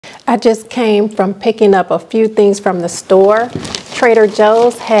I just came from picking up a few things from the store. Trader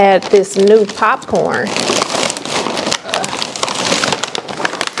Joe's had this new popcorn.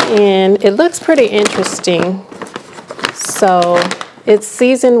 And it looks pretty interesting. So it's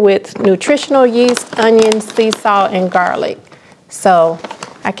seasoned with nutritional yeast, onions, sea salt, and garlic. So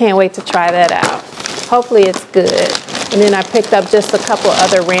I can't wait to try that out. Hopefully it's good. And then I picked up just a couple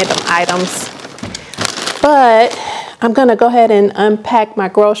other random items. But I'm gonna go ahead and unpack my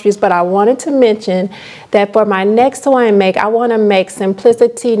groceries, but I wanted to mention that for my next wine make, I wanna make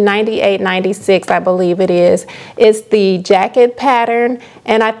Simplicity 9896, I believe it is. It's the jacket pattern,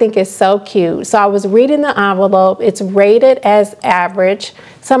 and I think it's so cute. So I was reading the envelope, it's rated as average.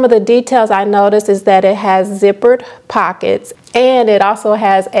 Some of the details I noticed is that it has zippered pockets, and it also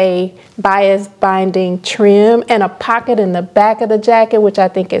has a bias binding trim and a pocket in the back of the jacket, which I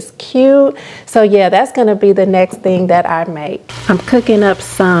think is cute. So yeah, that's gonna be the next thing that I make. I'm cooking up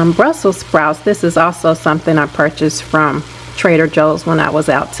some Brussels sprouts. This is also something I purchased from Trader Joe's when I was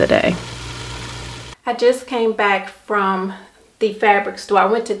out today. I just came back from the fabric store. I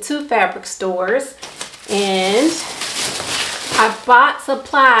went to 2 fabric stores and I bought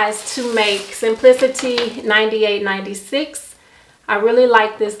supplies to make Simplicity 9896. I really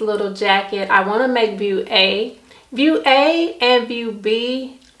like this little jacket. I want to make view A. View A and view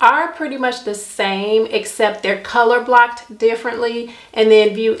B are pretty much the same, except they're color blocked differently. And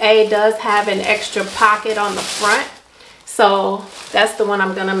then view A does have an extra pocket on the front. So that's the one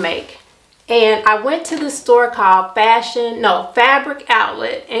I'm gonna make. And I went to the store called Fabric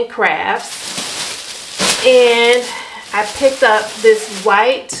Outlet and Crafts. And I picked up this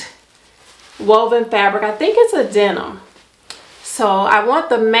white woven fabric. I think it's a denim. So I want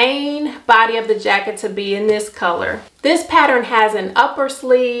the main body of the jacket to be in this color. This pattern has an upper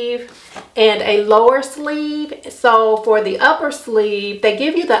sleeve and a lower sleeve. So for the upper sleeve, they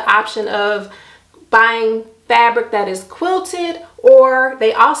give you the option of buying fabric that is quilted, or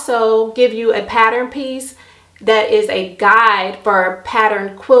they also give you a pattern piece that is a guide for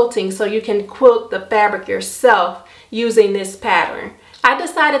pattern quilting, so you can quilt the fabric yourself using this pattern. I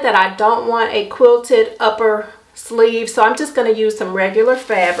decided that I don't want a quilted upper sleeve, so I'm just going to use some regular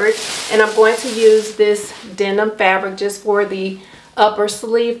fabric, and I'm going to use this denim fabric just for the upper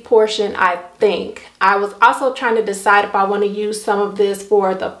sleeve portion. I think I was also trying to decide if I want to use some of this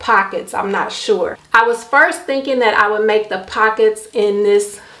for the pockets. I'm not sure. I was first thinking that I would make the pockets in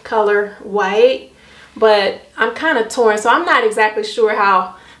this color white, but I'm kind of torn, so I'm not exactly sure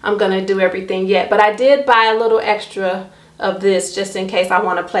how I'm gonna do everything yet. But I did buy a little extra of this just in case I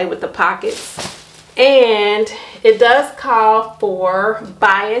want to play with the pockets. And it does call for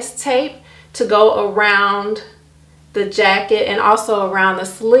bias tape to go around the jacket and also around the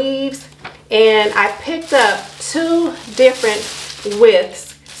sleeves. And I picked up 2 different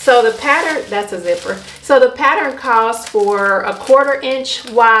widths. So the pattern, that's a zipper. So the pattern calls for a 1/4 inch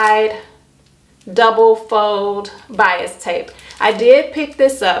wide double fold bias tape. I did pick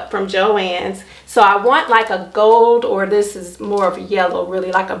this up from Joann's. So I want like a gold, or this is more of yellow,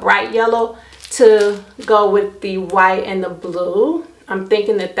 really like a bright yellow, to go with the white and the blue. I'm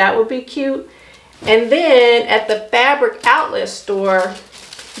thinking that that would be cute. And then at the Fabric Outlet store,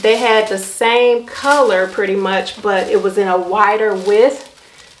 they had the same color pretty much, but it was in a wider width.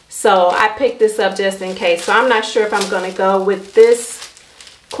 So I picked this up just in case. So I'm not sure if I'm gonna go with this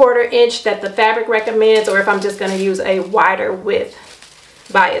 1/4 inch that the fabric recommends, or if I'm just gonna use a wider width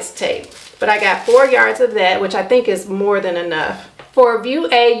bias tape. But I got 4 yards of that, which I think is more than enough. For view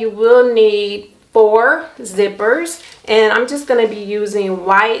A, you will need 4 zippers, and I'm just going to be using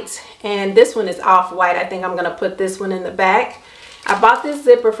white, and this one is off white. I think I'm going to put this one in the back. I bought this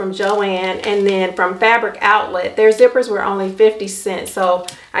zipper from Joann, and then from Fabric Outlet, their zippers were only 50 cents, so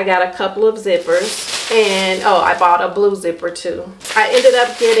I got a couple of zippers. And oh, I bought a blue zipper too. I ended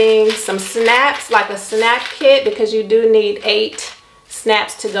up getting some snaps, like a snap kit, because you do need 8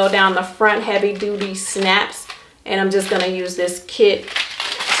 snaps to go down the front, heavy duty snaps. And I'm just going to use this kit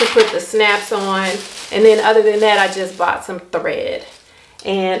to put the snaps on. And then other than that, I just bought some thread.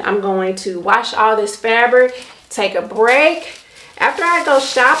 And I'm going to wash all this fabric, take a break after I go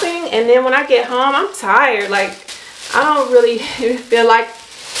shopping, and then when I get home, I'm tired. Like, I don't really feel like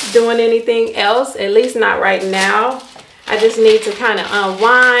doing anything else, at least not right now. I just need to kind of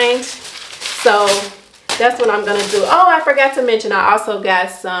unwind. So that's what I'm gonna do. Oh, I forgot to mention, I also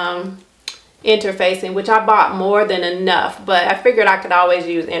got some interfacing, which I bought more than enough, but I figured I could always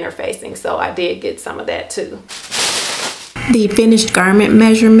use interfacing, so I did get some of that too. The finished garment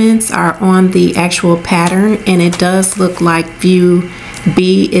measurements are on the actual pattern, and it does look like view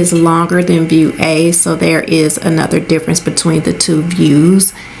B is longer than view A, so there is another difference between the two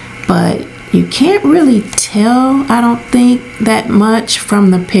views. but you can't really tell, I don't think, that much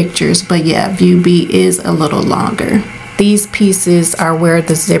from the pictures. But yeah, view B is a little longer. These pieces are where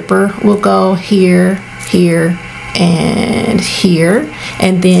the zipper will go, here, here, and here.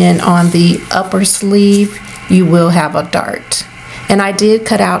 And then on the upper sleeve, you will have a dart. And I did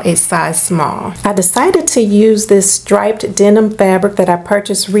cut out a size small. I decided to use this striped denim fabric that I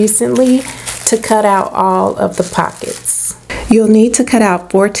purchased recently to cut out all of the pockets. You'll need to cut out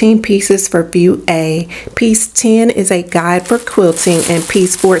 14 pieces for view A. Piece 10 is a guide for quilting, and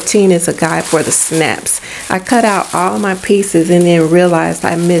piece 14 is a guide for the snaps. I cut out all my pieces and then realized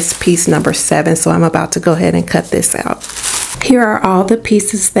I missed piece number 7, so I'm about to go ahead and cut this out. Here are all the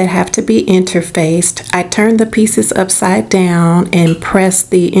pieces that have to be interfaced. I turned the pieces upside down and pressed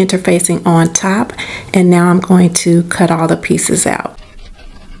the interfacing on top, and now I'm going to cut all the pieces out.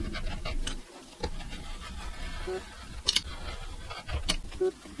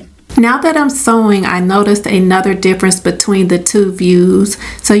 Now that I'm sewing, I noticed another difference between the two views.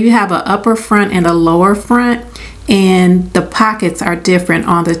 So you have an upper front and a lower front, and the pockets are different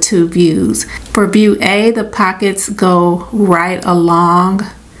on the two views. For view A, the pockets go right along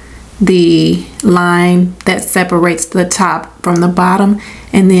the line that separates the top from the bottom,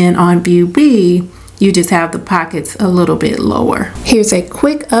 and then on view B, you just have the pockets a little bit lower. Here's a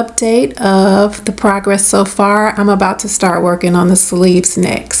quick update of the progress so far. I'm about to start working on the sleeves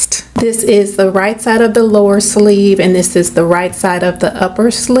next. This is the right side of the lower sleeve, and this is the right side of the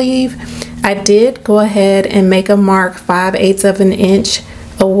upper sleeve. I did go ahead and make a mark 5/8 of an inch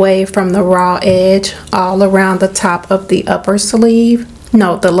away from the raw edge all around the top of the upper sleeve,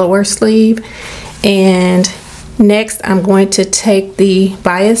 no, the lower sleeve. And next, I'm going to take the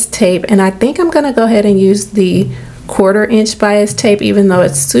bias tape, and I think I'm going to go ahead and use the 1/4 inch bias tape, even though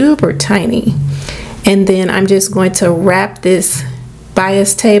it's super tiny. And then I'm just going to wrap this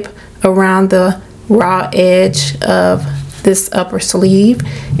bias tape around the raw edge of this upper sleeve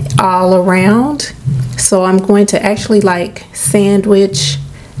all around. So I'm going to actually like sandwich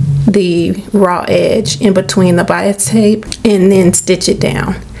the raw edge in between the bias tape and then stitch it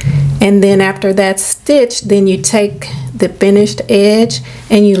down. And then after that's stitched, then you take the finished edge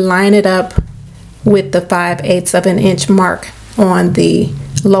and you line it up with the 5/8 of an inch mark on the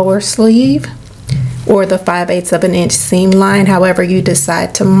lower sleeve, or the 5/8 of an inch seam line, however you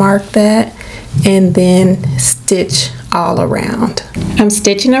decide to mark that, and then stitch all around. I'm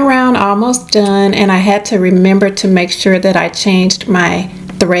stitching around, almost done, and I had to remember to make sure that I changed my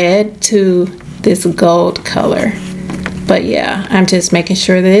thread to this gold color. But yeah, I'm just making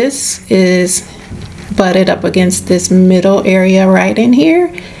sure this is butted up against this middle area right in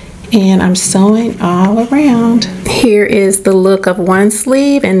here, and I'm sewing all around. Here is the look of one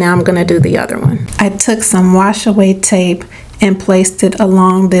sleeve, and now I'm going to do the other one. I took some wash away tape and placed it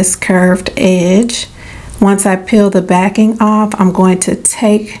along this curved edge. Once I peel the backing off, I'm going to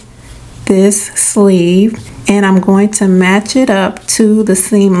take this sleeve and I'm going to match it up to the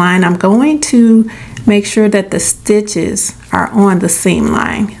seam line. I'm going to make sure that the stitches are on the seam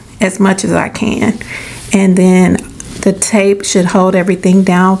line as much as I can, and then the tape should hold everything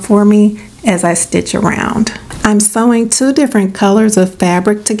down for me as I stitch around. I'm sewing 2 different colors of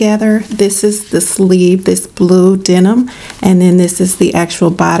fabric together. This is the sleeve, this blue denim, and then this is the actual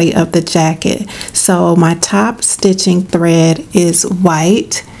body of the jacket. So my top stitching thread is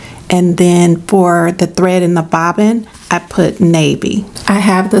white, and then for the thread in the bobbin, I put navy. I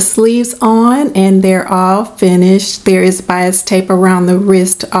have the sleeves on and they're all finished. There is bias tape around the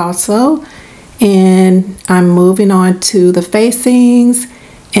wrist also. And I'm moving on to the facings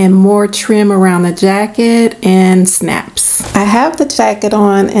and more trim around the jacket and snaps. I have the jacket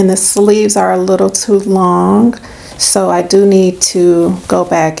on and the sleeves are a little too long, so I do need to go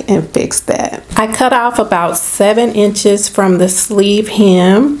back and fix that. I cut off about 7 inches from the sleeve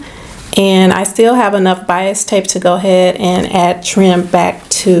hem, and I still have enough bias tape to go ahead and add trim back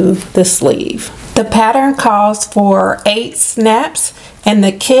to the sleeve. The pattern calls for 8 snaps, and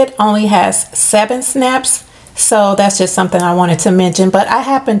the kit only has 7 snaps, so that's just something I wanted to mention, but I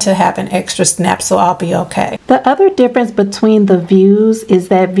happen to have an extra snap, so I'll be okay. The other difference between the views is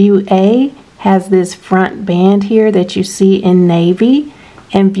that view A has this front band here that you see in navy,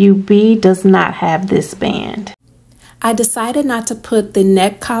 and view B does not have this band. I decided not to put the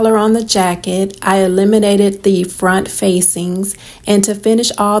neck collar on the jacket. I eliminated the front facings, and to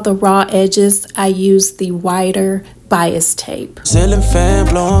finish all the raw edges, I used the wider bias tape. Ceiling fan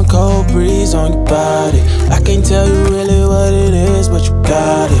blowing cold breeze on your body. I can't tell you really what it is, but you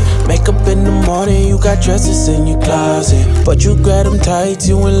got it. Makeup in the morning, you got dresses in your closet, but you grab them tight,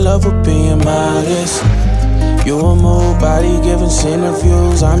 you in love with being modest. You a move body giving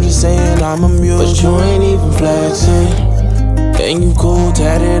centrifuges. I'm just saying I'm amused, but you ain't even flexing. And you cool,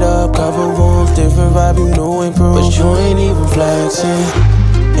 tatted up, cover wounds, different vibe, you know improved, but you ain't even flexing.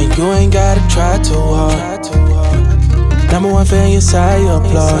 And you ain't gotta try too hard. #1 fan, your side, your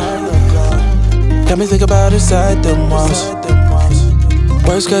applaud. Got me think about inside the walls.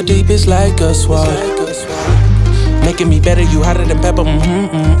 Words cut deep, it's like a sword. Making me better, you hotter than pepper,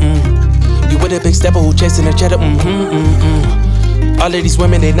 You with a big stepper who chasing the cheddar, All of these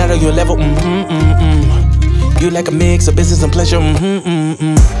women, they not on your level, You like a mix of business and pleasure,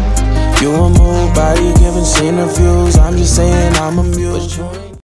 You a move body giving centrifuges. I'm just saying I'm amused.